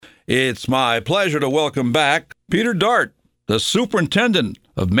It's my pleasure to welcome back Peter Dart, the Superintendent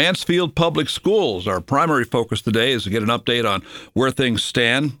of Mansfield Public Schools. Our primary focus today is to get an update on where things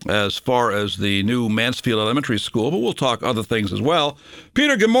stand as far as the new Mansfield Elementary School, but we'll talk other things as well.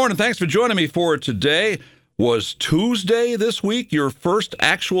 Peter, good morning. Thanks for joining me for today. Was Tuesday this week your first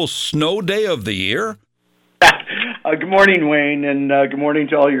actual snow day of the year? Good morning, Wayne, and good morning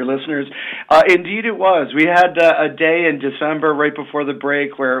to all your listeners. Indeed it was. We had a day in December right before the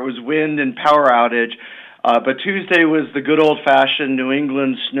break where it was wind and power outage, but Tuesday was the good old-fashioned New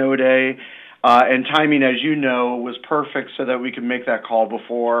England snow day, and timing, as you know, was perfect so that we could make that call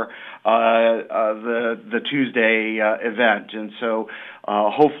before the Tuesday event. And so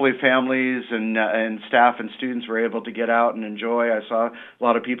hopefully families and staff and students were able to get out and enjoy. I saw a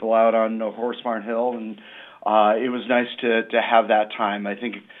lot of people out on Horse Barn Hill, and it was nice to have that time. I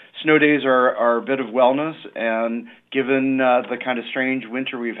think snow days are a bit of wellness, and given the kind of strange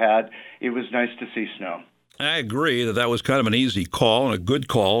winter we've had, it was nice to see snow. I agree that was kind of an easy call and a good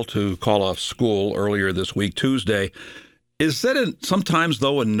call to call off school earlier this week, Tuesday. Is that sometimes,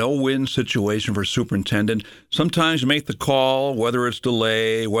 though, a no-win situation for superintendent? Sometimes you make the call, whether it's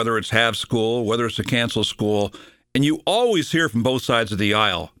delay, whether it's have school, whether it's to cancel school, and you always hear from both sides of the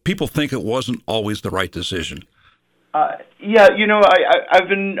aisle. People think it wasn't always the right decision. Yeah, I've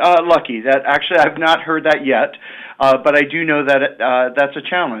been lucky that actually I've not heard that yet, but I do know that that's a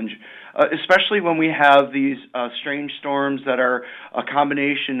challenge, especially when we have these strange storms that are a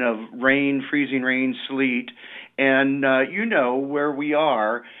combination of rain, freezing rain, sleet, and where we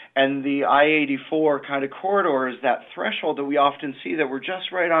are, and the I-84 kind of corridor is that threshold that we often see that we're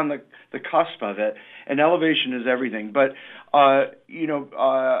just right on the cusp of it, and elevation is everything. But,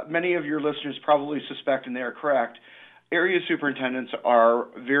 many of your listeners probably suspect, and they are correct, area superintendents are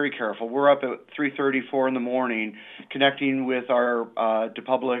very careful. We're up at 3:34 in the morning, connecting with our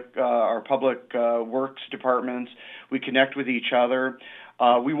public works departments. We connect with each other.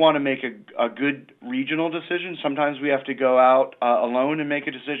 We want to make a good regional decision. Sometimes we have to go out alone and make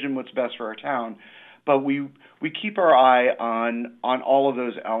a decision what's best for our town. But we keep our eye on all of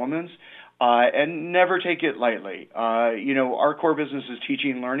those elements. And never take it lightly. Our core business is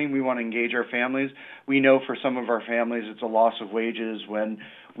teaching and learning. We want to engage our families. We know for some of our families it's a loss of wages when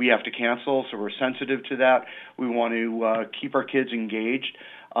we have to cancel, so we're sensitive to that. We want to keep our kids engaged.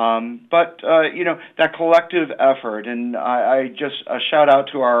 But that collective effort, and I just a shout out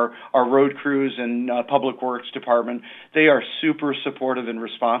to our road crews and public works department. They are super supportive and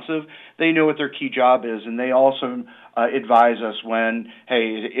responsive. They know what their key job is, and they also advise us when,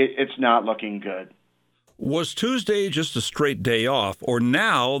 hey, it's not looking good. Was Tuesday just a straight day off, or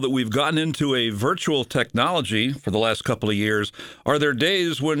now that we've gotten into a virtual technology for the last couple of years, are there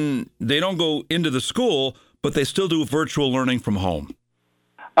days when they don't go into the school, but they still do virtual learning from home?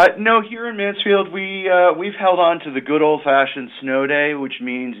 No, here in Mansfield, we've held on to the good old-fashioned snow day, which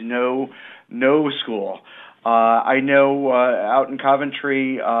means no school. I know out in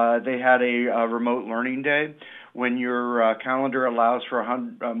Coventry, they had a remote learning day. When your calendar allows for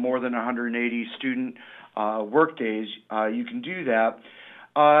more than 180 student work days, you can do that.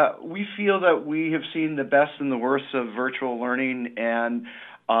 We feel that we have seen the best and the worst of virtual learning, and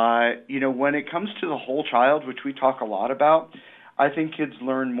when it comes to the whole child, which we talk a lot about, I think kids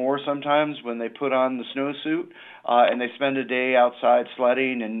learn more sometimes when they put on the snowsuit and they spend a day outside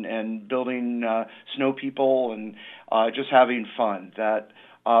sledding and building snow people and just having fun. That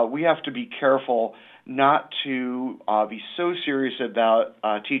we have to be careful not to be so serious about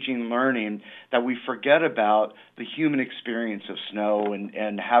teaching and learning that we forget about the human experience of snow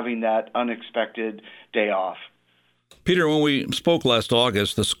and having that unexpected day off. Peter, when we spoke last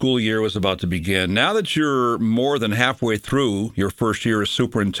August, the school year was about to begin. Now that you're more than halfway through your first year as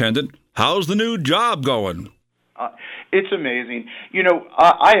superintendent, how's the new job going? It's amazing.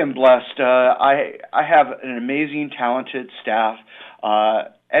 I am blessed. I have an amazing, talented staff,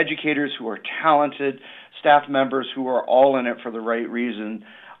 educators who are talented, staff members who are all in it for the right reason.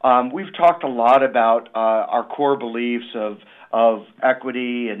 We've talked a lot about our core beliefs of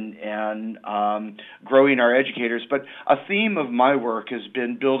equity and growing our educators, but a theme of my work has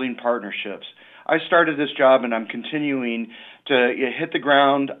been building partnerships. I started this job and I'm continuing to hit the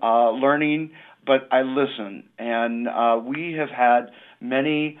ground learning, but I listen. And we have had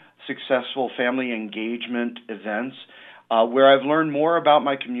many successful family engagement events where I've learned more about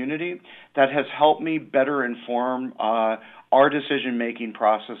my community that has helped me better inform our decision-making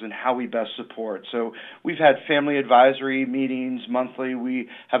process and how we best support. So we've had family advisory meetings monthly. We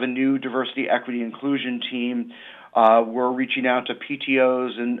have a new diversity, equity, inclusion team. We're reaching out to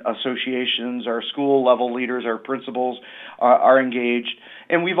PTOs and associations. Our school level leaders, our principals are engaged.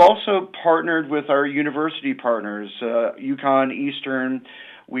 And we've also partnered with our university partners, UConn, Eastern.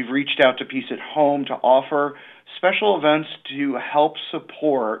 We've reached out to Peace at Home to offer special events to help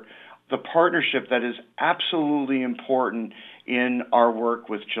support the partnership that is absolutely important in our work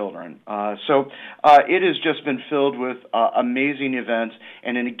with children. So it has just been filled with amazing events,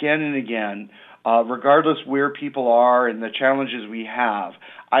 and again, regardless where people are and the challenges we have,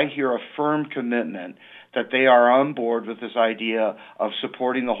 I hear a firm commitment that they are on board with this idea of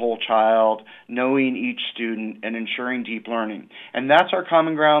supporting the whole child, knowing each student, and ensuring deep learning. And that's our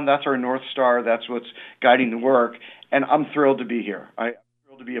common ground, that's our North Star, that's what's guiding the work, and I'm thrilled to be here. I'm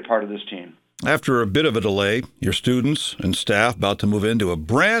thrilled to be a part of this team. After a bit of a delay, your students and staff about to move into a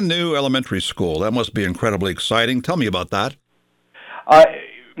brand new elementary school. That must be incredibly exciting. Tell me about that.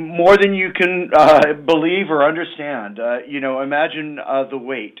 More than you can believe or understand. Imagine the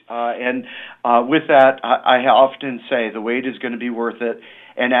wait. And with that, I often say the wait is going to be worth it.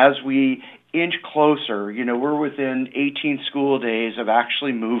 And as we inch closer, we're within 18 school days of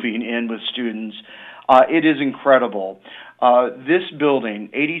actually moving in with students. It is incredible. This building,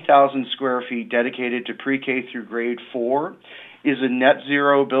 80,000 square feet dedicated to pre-K through grade 4, is a net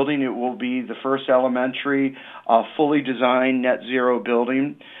zero building. It will be the first elementary fully designed net zero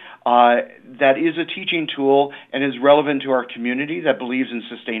building that is a teaching tool and is relevant to our community that believes in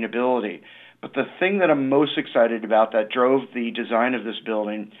sustainability. But the thing that I'm most excited about that drove the design of this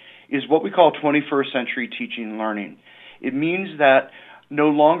building is what we call 21st century teaching and learning. It means that no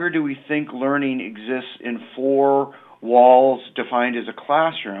longer do we think learning exists in four walls defined as a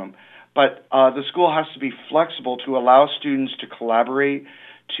classroom, but the school has to be flexible to allow students to collaborate,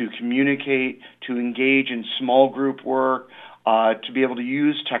 to communicate, to engage in small group work, to be able to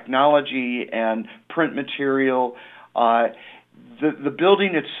use technology and print material. The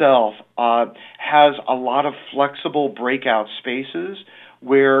building itself has a lot of flexible breakout spaces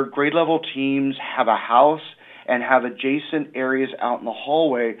where grade level teams have a house and have adjacent areas out in the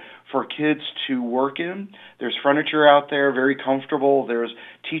hallway for kids to work in. There's furniture out there, very comfortable. There's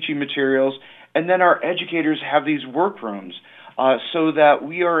teaching materials. And then our educators have these workrooms so that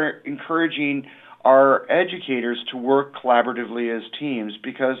we are encouraging our educators to work collaboratively as teams,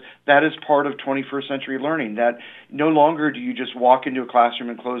 because that is part of 21st century learning, that no longer do you just walk into a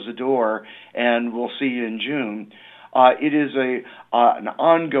classroom and close the door and we'll see you in June. It is an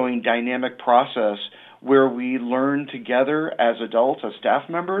ongoing dynamic process where we learn together as adults, as staff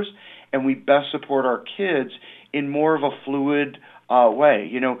members, and we best support our kids in more of a fluid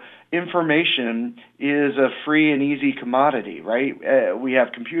way. Information is a free and easy commodity, right? We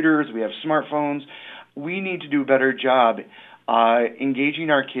have computers, we have smartphones. We need to do a better job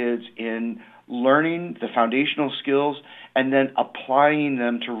engaging our kids in learning the foundational skills and then applying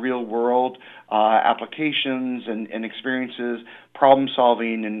them to real-world applications and experiences. Problem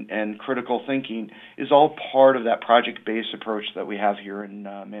solving and critical thinking is all part of that project-based approach that we have here in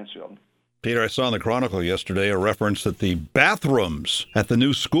Mansfield. Peter, I saw in the Chronicle yesterday a reference that the bathrooms at the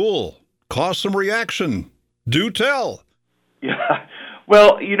new school caused some reaction. Do tell. Yeah.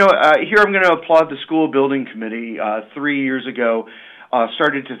 Well, here I'm going to applaud the school building committee. 3 years ago,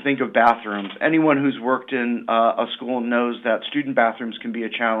 started to think of bathrooms. Anyone who's worked in a school knows that student bathrooms can be a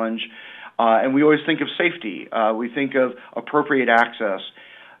challenge. And we always think of safety. We think of appropriate access.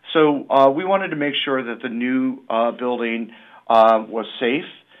 So we wanted to make sure that the new building was safe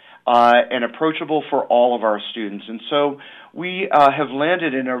and approachable for all of our students. And so we have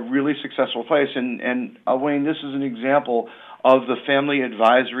landed in a really successful place. And Wayne, this is an example of the family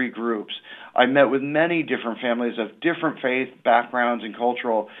advisory groups. I met with many different families of different faith backgrounds and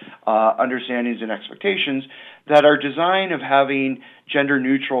cultural understandings and expectations that our design of having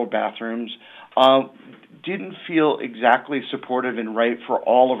gender-neutral bathrooms didn't feel exactly supportive and right for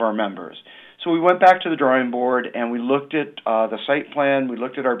all of our members. So we went back to the drawing board and we looked at the site plan, we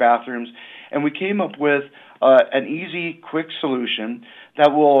looked at our bathrooms, and we came up with an easy, quick solution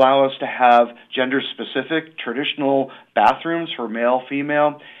that will allow us to have gender-specific traditional bathrooms for male,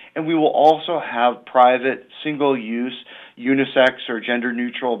 female, and we will also have private, single-use, unisex, or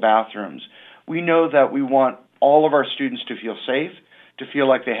gender-neutral bathrooms. We know that we want all of our students to feel safe, to feel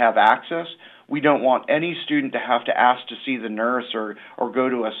like they have access. We don't want any student to have to ask to see the nurse or go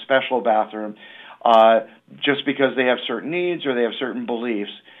to a special bathroom just because they have certain needs or they have certain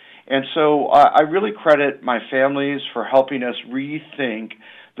beliefs. And so I really credit my families for helping us rethink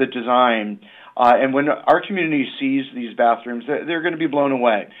the design. And when our community sees these bathrooms, they're going to be blown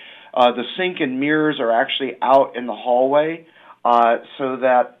away. The sink and mirrors are actually out in the hallway so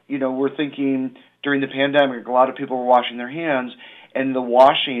that, we're thinking during the pandemic, a lot of people were washing their hands, and the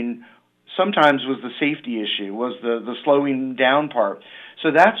washing sometimes was the safety issue, was the slowing down part.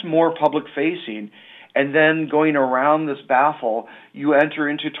 So that's more public facing. And then going around this baffle, you enter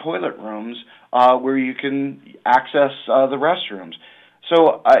into toilet rooms where you can access the restrooms.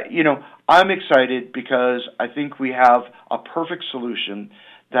 So, I'm excited because I think we have a perfect solution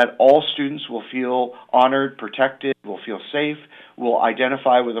that all students will feel honored, protected, will feel safe, will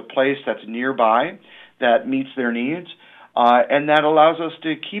identify with a place that's nearby that meets their needs, and that allows us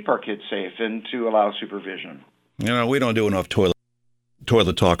to keep our kids safe and to allow supervision. We don't do enough toilet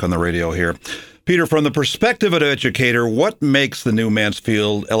talk on the radio here. Peter, from the perspective of an educator, what makes the new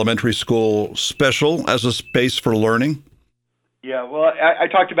Mansfield Elementary School special as a space for learning? Yeah, well, I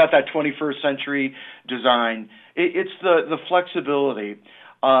talked about that 21st century design. It's the flexibility.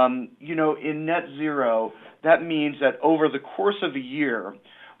 In net zero, that means that over the course of a year,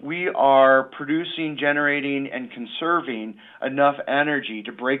 we are producing, generating, and conserving enough energy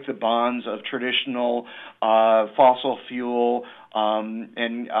to break the bonds of traditional fossil fuel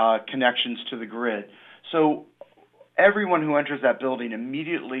and connections to the grid. So everyone who enters that building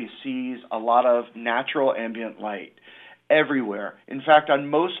immediately sees a lot of natural ambient light everywhere. In fact, on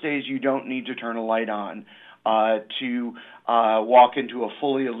most days, you don't need to turn a light on to walk into a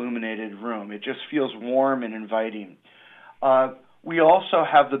fully illuminated room. It just feels warm and inviting. We also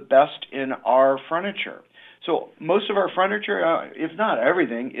have the best in our furniture. So most of our furniture, if not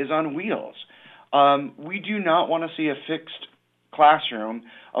everything, is on wheels. We do not want to see a fixed classroom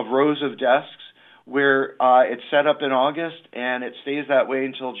of rows of desks where it's set up in August and it stays that way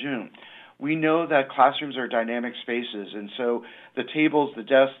until June. We know that classrooms are dynamic spaces, and so the tables, the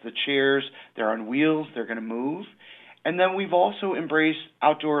desks, the chairs, they're on wheels, they're going to move. And then we've also embraced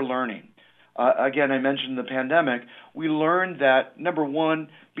outdoor learning. Again, I mentioned the pandemic. We learned that, number one,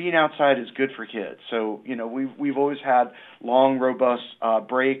 being outside is good for kids. So, we've always had long, robust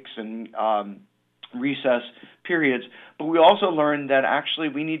breaks and recess periods, but we also learned that actually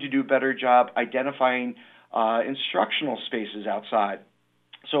we need to do a better job identifying instructional spaces outside.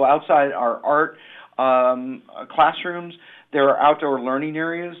 So outside our art classrooms, there are outdoor learning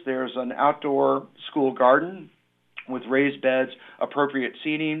areas. There's an outdoor school garden with raised beds, appropriate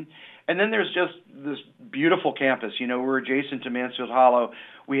seating. And then there's just this beautiful campus. We're adjacent to Mansfield Hollow.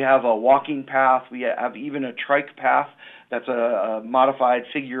 We have a walking path. We have even a trike path that's a modified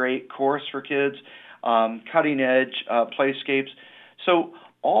figure-8 course for kids, cutting-edge playscapes. So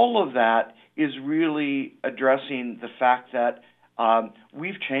all of that is really addressing the fact that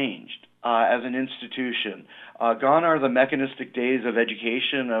we've changed as an institution. Gone are the mechanistic days of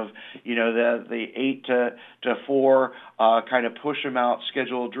education of, the 8 to 4 kind of push them out,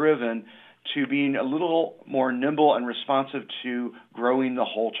 schedule driven, to being a little more nimble and responsive to growing the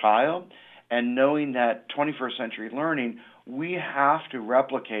whole child, and knowing that 21st century learning, we have to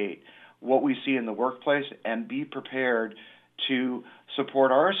replicate what we see in the workplace and be prepared to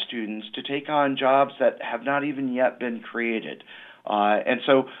support our students to take on jobs that have not even yet been created. And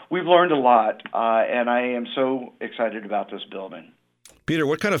so we've learned a lot, and I am so excited about this building. Peter,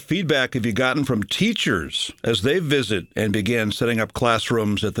 what kind of feedback have you gotten from teachers as they visit and begin setting up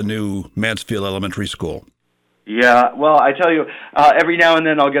classrooms at the new Mansfield Elementary School? Yeah, well, I tell you, every now and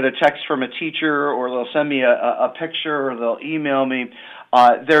then I'll get a text from a teacher, or they'll send me a picture, or they'll email me.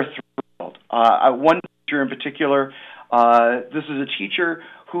 They're thrilled. One teacher in particular, this is a teacher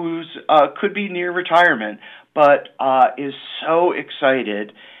who's could be near retirement, but is so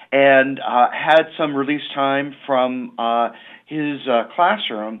excited and had some release time from his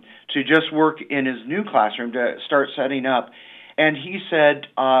classroom to just work in his new classroom to start setting up. And he said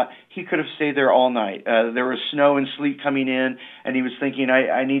he could have stayed there all night. There was snow and sleet coming in, and he was thinking,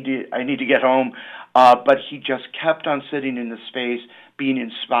 I need to get home. But he just kept on sitting in the space, being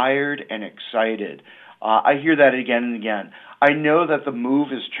inspired and excited. I hear that again and again. I know that the move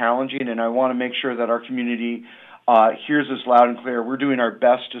is challenging, and I want to make sure that our community hears us loud and clear. We're doing our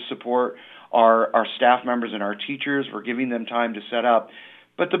best to support our staff members and our teachers. We're giving them time to set up.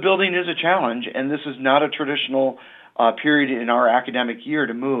 But the building is a challenge, and this is not a traditional period in our academic year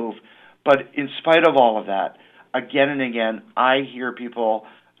to move. But in spite of all of that, again and again, I hear people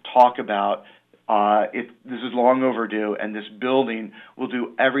talk about this is long overdue, and this building will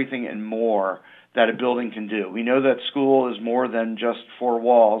do everything and more that a building can do. We know that school is more than just four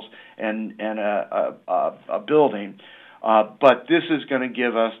walls and a building, but this is going to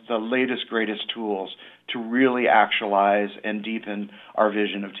give us the latest, greatest tools to really actualize and deepen our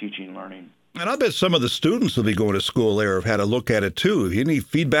vision of teaching and learning. And I bet some of the students will be going to school there have had a look at it too. Any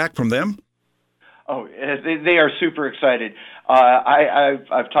feedback from them? Oh, they are super excited.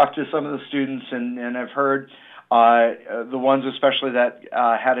 I've talked to some of the students, and I've heard the ones especially that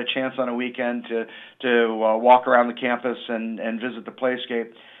had a chance on a weekend to walk around the campus and visit the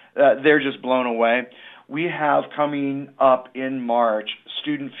playscape. They're just blown away. We have coming up in March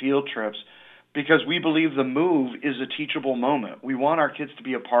student field trips because we believe the move is a teachable moment. We want our kids to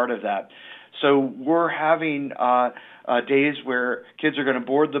be a part of that. So we're having days where kids are going to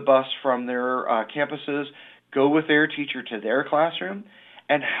board the bus from their campuses, go with their teacher to their classroom,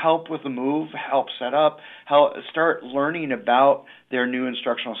 and help with the move, help set up, help start learning about their new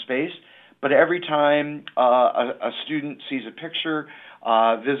instructional space. But every time a student sees a picture,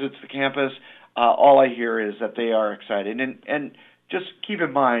 visits the campus, all I hear is that they are excited. And just keep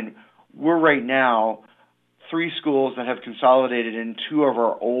in mind, we're right now 3 schools that have consolidated in 2 of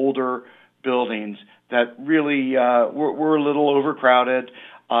our older buildings that really we're a little overcrowded,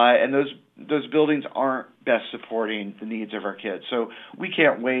 and those buildings aren't best supporting the needs of our kids. So we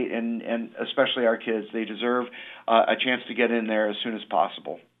can't wait, and especially our kids, they deserve a chance to get in there as soon as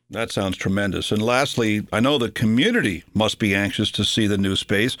possible. That sounds tremendous. And lastly, I know the community must be anxious to see the new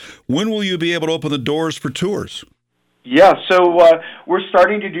space. When will you be able to open the doors for tours? Yeah, so we're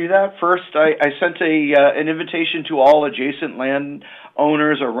starting to do that. First, I sent an invitation to all adjacent land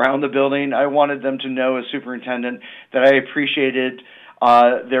owners around the building. I wanted them to know, as superintendent, that I appreciated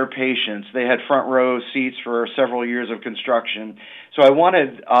their patience. They had front row seats for several years of construction. So I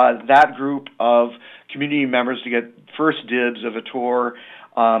wanted that group of community members to get first dibs of a tour.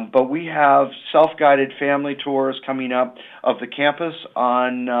 But we have self-guided family tours coming up of the campus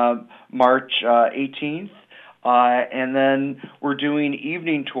on March 18th. And then we're doing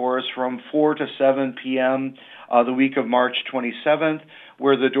evening tours from 4 to 7 p.m. The week of March 27th,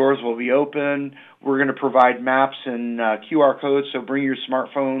 where the doors will be open. We're going to provide maps and QR codes, so bring your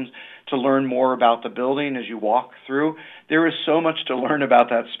smartphones to learn more about the building as you walk through. There is so much to learn about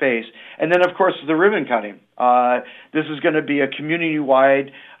that space. And then, of course, the ribbon cutting. This is going to be a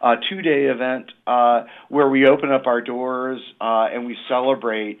community-wide 2-day event where we open up our doors and we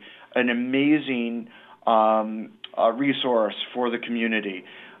celebrate an amazing resource for the community.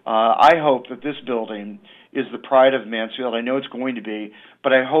 I hope that this building is the pride of Mansfield. I know it's going to be,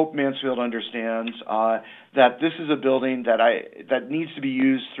 but I hope Mansfield understands that this is a building that needs to be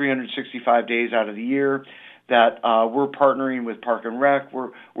used 365 days out of the year, that we're partnering with Park and Rec.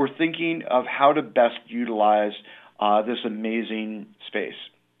 We're thinking of how to best utilize this amazing space.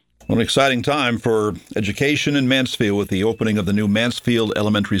 Well, an exciting time for education in Mansfield with the opening of the new Mansfield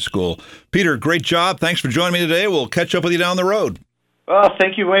Elementary School. Peter, great job. Thanks for joining me today. We'll catch up with you down the road. Well,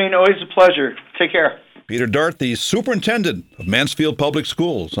 thank you, Wayne. Always a pleasure. Take care. Peter Dart, the Superintendent of Mansfield Public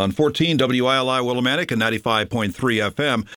Schools on 14 WILI Willimantic and 95.3 FM.